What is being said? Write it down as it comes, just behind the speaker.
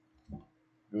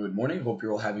Good morning. Hope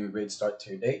you're all having a great start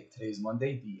to your day. Today is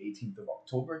Monday, the 18th of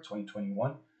October,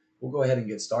 2021. We'll go ahead and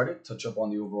get started, touch up on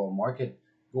the overall market,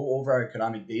 go over our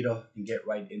economic data, and get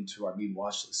right into our main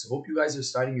watch list. So, hope you guys are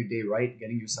starting your day right,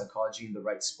 getting your psychology in the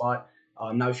right spot.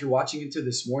 Now, if you're watching into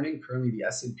this morning, currently the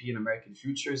S&P and American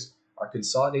futures are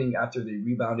consolidating after they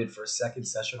rebounded for a second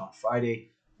session on Friday.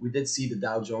 We did see the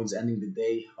Dow Jones ending the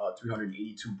day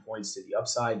 382 points to the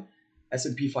upside.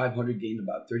 S&P 500 gained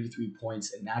about 33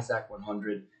 points, and Nasdaq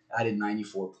 100 added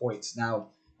 94 points. Now,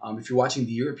 if you're watching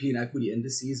the European equity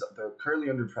indices, they're currently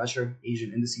under pressure.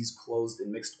 Asian indices closed in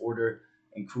mixed order,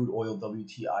 and crude oil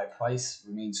WTI price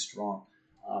remains strong.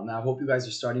 Now, I hope you guys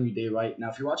are starting your day right. Now,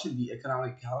 if you're watching the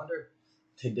economic calendar,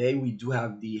 today we do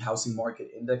have the housing market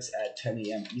index at 10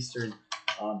 a.m. Eastern.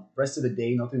 Rest of the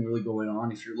day, nothing really going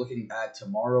on. If you're looking at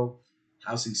tomorrow,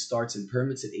 housing starts and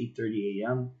permits at 8:30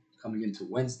 a.m. Coming into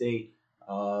Wednesday,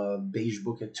 beige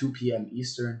book at 2 p.m.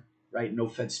 Eastern, right? No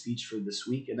Fed speech for this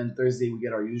week. And then Thursday, we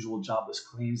get our usual jobless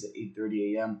claims at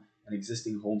 8:30 a.m. and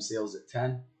existing home sales at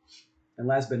 10. And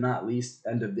last but not least,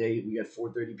 end of day, we get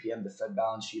 4:30 p.m. the Fed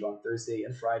balance sheet on Thursday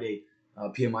and Friday,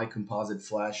 PMI composite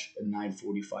flash at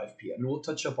 9:45 p.m. And we'll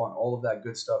touch up on all of that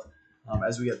good stuff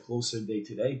as we get closer day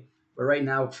to day. But right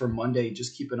now for Monday,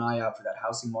 just keep an eye out for that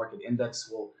housing market index.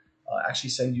 We'll actually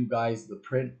send you guys the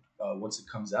print once it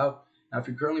comes out. Now, if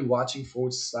you're currently watching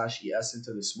 /ES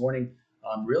into this morning,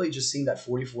 really just seeing that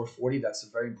 44.40, that's a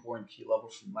very important key level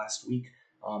from last week.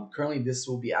 Currently, this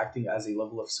will be acting as a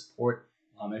level of support.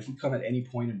 And if we come at any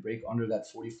point and break under that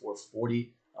 44.40,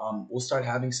 we'll start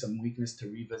having some weakness to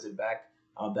revisit back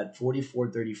that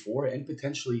 44.34 and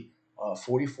potentially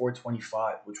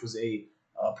 44.25, which was a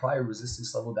prior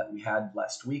resistance level that we had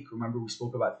last week. Remember, we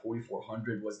spoke about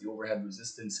 4,400 was the overhead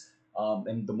resistance.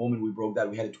 And the moment we broke that,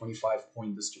 we had a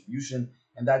 25-point distribution.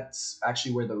 And that's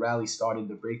actually where the rally started.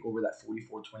 The break over that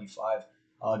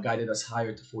 44.25 guided us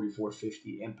higher to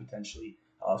 44.50 and potentially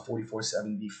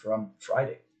 44.70 from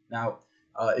Friday. Now,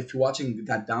 if you're watching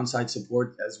that downside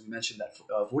support, as we mentioned, that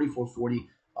 44.40,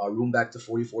 room back to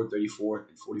 44.34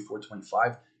 and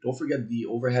 44.25. Don't forget the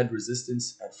overhead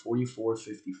resistance at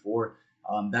 44.54.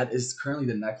 That is currently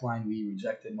the neckline we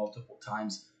rejected multiple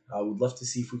times. We'd love to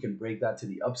see if we can break that to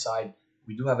the upside.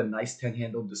 We do have a nice 10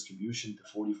 handle distribution to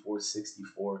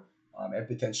 44.64 and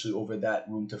potentially over that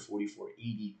room to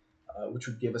 44.80, which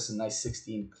would give us a nice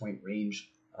 16-point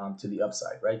range to the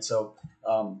upside, right? So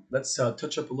let's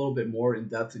touch up a little bit more in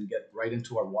depth and get right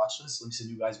into our watch list. Let me send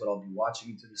you guys what I'll be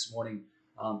watching into this morning.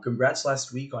 Congrats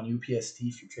last week on UPST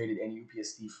if you traded any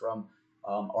UPST from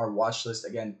our watch list.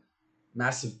 Again,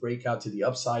 massive breakout to the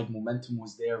upside. Momentum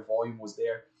was there, volume was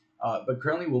there. But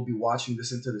currently, we'll be watching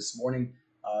this into this morning,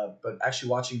 but actually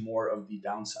watching more of the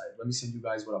downside. Let me send you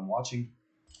guys what I'm watching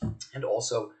and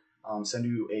also send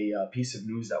you a piece of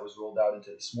news that was rolled out into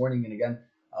this morning. And again,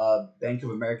 Bank of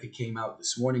America came out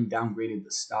this morning, downgraded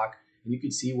the stock. And you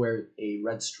can see where a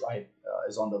red stripe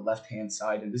is on the left-hand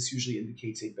side. And this usually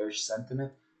indicates a bearish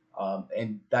sentiment.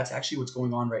 And that's actually what's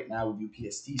going on right now with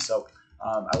UPST. So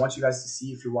I want you guys to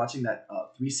see if you're watching that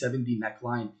 370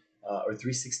 neckline, or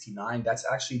 369, that's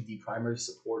actually the primary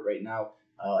support right now.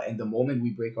 And the moment we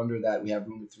break under that, we have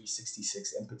room to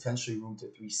 366 and potentially room to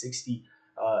 360.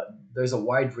 There's a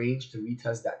wide range to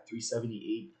retest that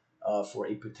 378 for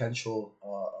a potential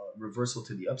reversal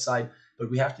to the upside, but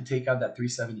we have to take out that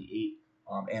 378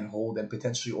 and hold, and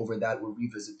potentially over that we'll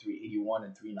revisit 381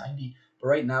 and 390. But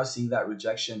right now, seeing that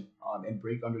rejection and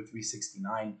break under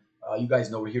 369, you guys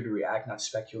know we're here to react, not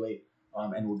speculate.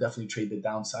 And we'll definitely trade the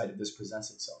downside if this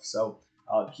presents itself. So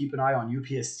keep an eye on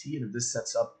UPST, and if this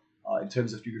sets up in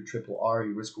terms of your triple R,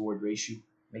 your risk reward ratio,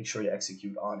 make sure to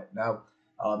execute on it. Now,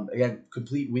 again,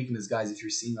 complete weakness, guys. If you're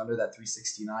seeing under that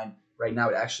 369 right now,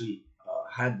 it actually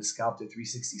had the scalp to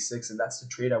 366, and that's the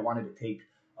trade I wanted to take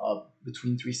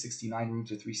between 369 room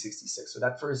to 366. So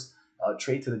that first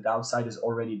trade to the downside is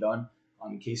already done.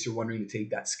 In case you're wondering to take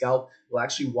that scalp, we'll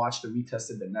actually watch the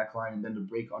retest of the neckline and then the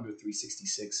break under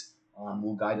 366.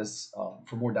 Will guide us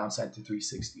for more downside to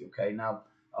 360. Okay, now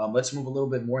let's move a little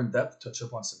bit more in depth, touch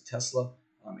up on some Tesla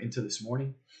into this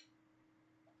morning.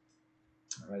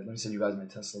 All right, let me send you guys my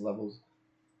Tesla levels.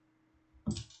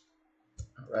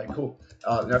 All right, cool.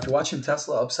 Now, after watching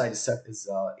Tesla, upside is set is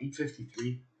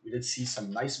 853. We did see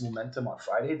some nice momentum on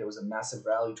Friday. There was a massive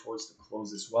rally towards the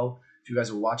close as well. If you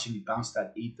guys are watching, it bounced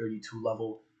that 832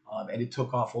 level, and it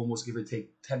took off almost, give or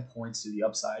take, 10 points to the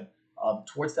upside.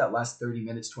 Towards that last 30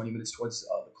 minutes, 20 minutes towards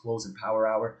the close and power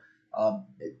hour.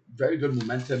 Very good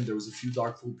momentum. There was a few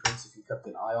dark footprints if you kept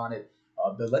an eye on it.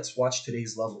 But let's watch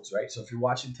today's levels, right? So if you're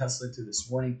watching Tesla to this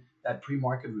morning, that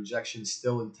pre-market rejection is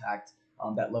still intact.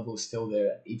 That level is still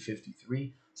there at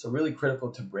 853. So really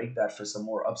critical to break that for some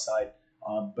more upside.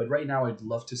 But right now, I'd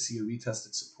love to see a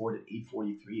retested support at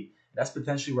 843. That's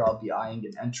potentially where I'll be eyeing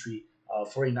an entry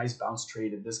for a nice bounce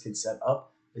trade if this can set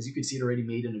up. As you can see, it already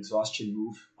made an exhaustion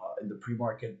move in the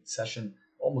pre-market session,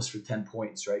 almost for 10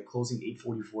 points, right? Closing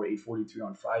 844, 843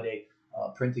 on Friday,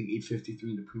 printing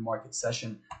 853 in the pre-market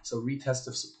session. So retest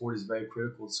of support is very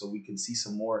critical so we can see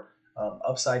some more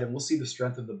upside, and we'll see the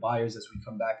strength of the buyers as we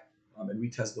come back and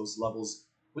retest those levels,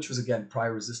 which was again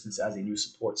prior resistance as a new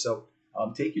support. So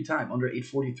take your time. Under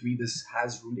 843, this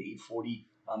has room to 840.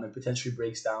 It potentially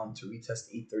breaks down to retest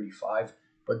 835,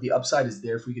 but the upside is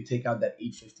there if we could take out that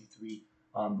 853,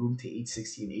 room to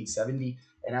 860 and 870.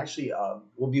 And actually,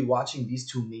 we'll be watching these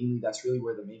two mainly. That's really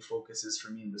where the main focus is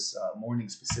for me in this morning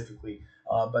specifically.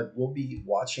 But we'll be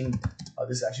watching,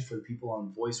 this is actually for the people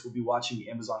on voice, we'll be watching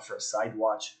Amazon for a side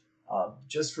watch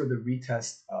just for the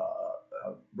retest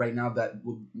right now, that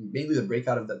will mainly the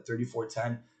breakout of that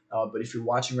 3410. But if you're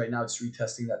watching right now, it's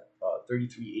retesting that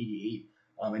 3388.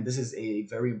 And this is a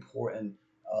very important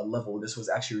level. This was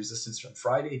actually resistance from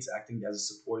Friday. It's acting as a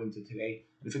support into today.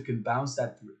 And if it can bounce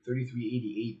that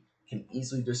 3388, can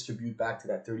easily distribute back to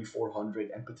that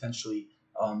 3400 and potentially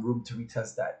room to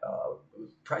retest that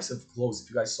price of close. If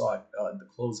you guys saw it, the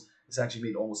close, it's actually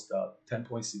made almost 10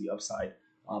 points to the upside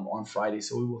on Friday.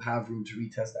 So we will have room to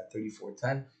retest that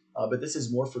 3410. But this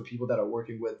is more for people that are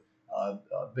working with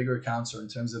bigger accounts, or in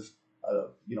terms of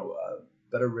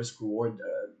better risk reward.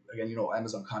 Again,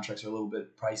 Amazon contracts are a little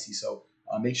bit pricey, so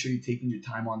make sure you're taking your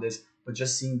time on this. But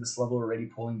just seeing this level already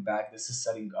pulling back, this is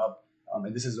setting up,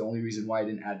 and this is the only reason why I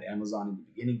didn't add Amazon in the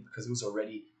beginning, because it was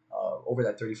already over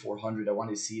that 3400. I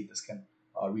wanted to see if this can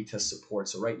retest support.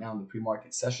 So right now in the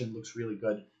pre-market session looks really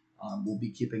good. We'll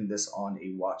be keeping this on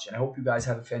a watch, and I hope you guys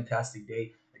have a fantastic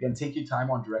day. Again, take your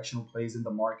time on directional plays in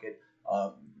the market.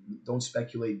 Don't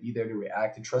speculate. Be there to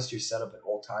react, and trust your setup at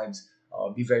all times.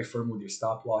 Be very firm with your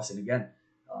stop loss, and again,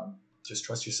 just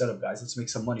trust your setup, guys. Let's make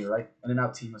some money, all right? In and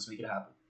out, team. Let's make it happen.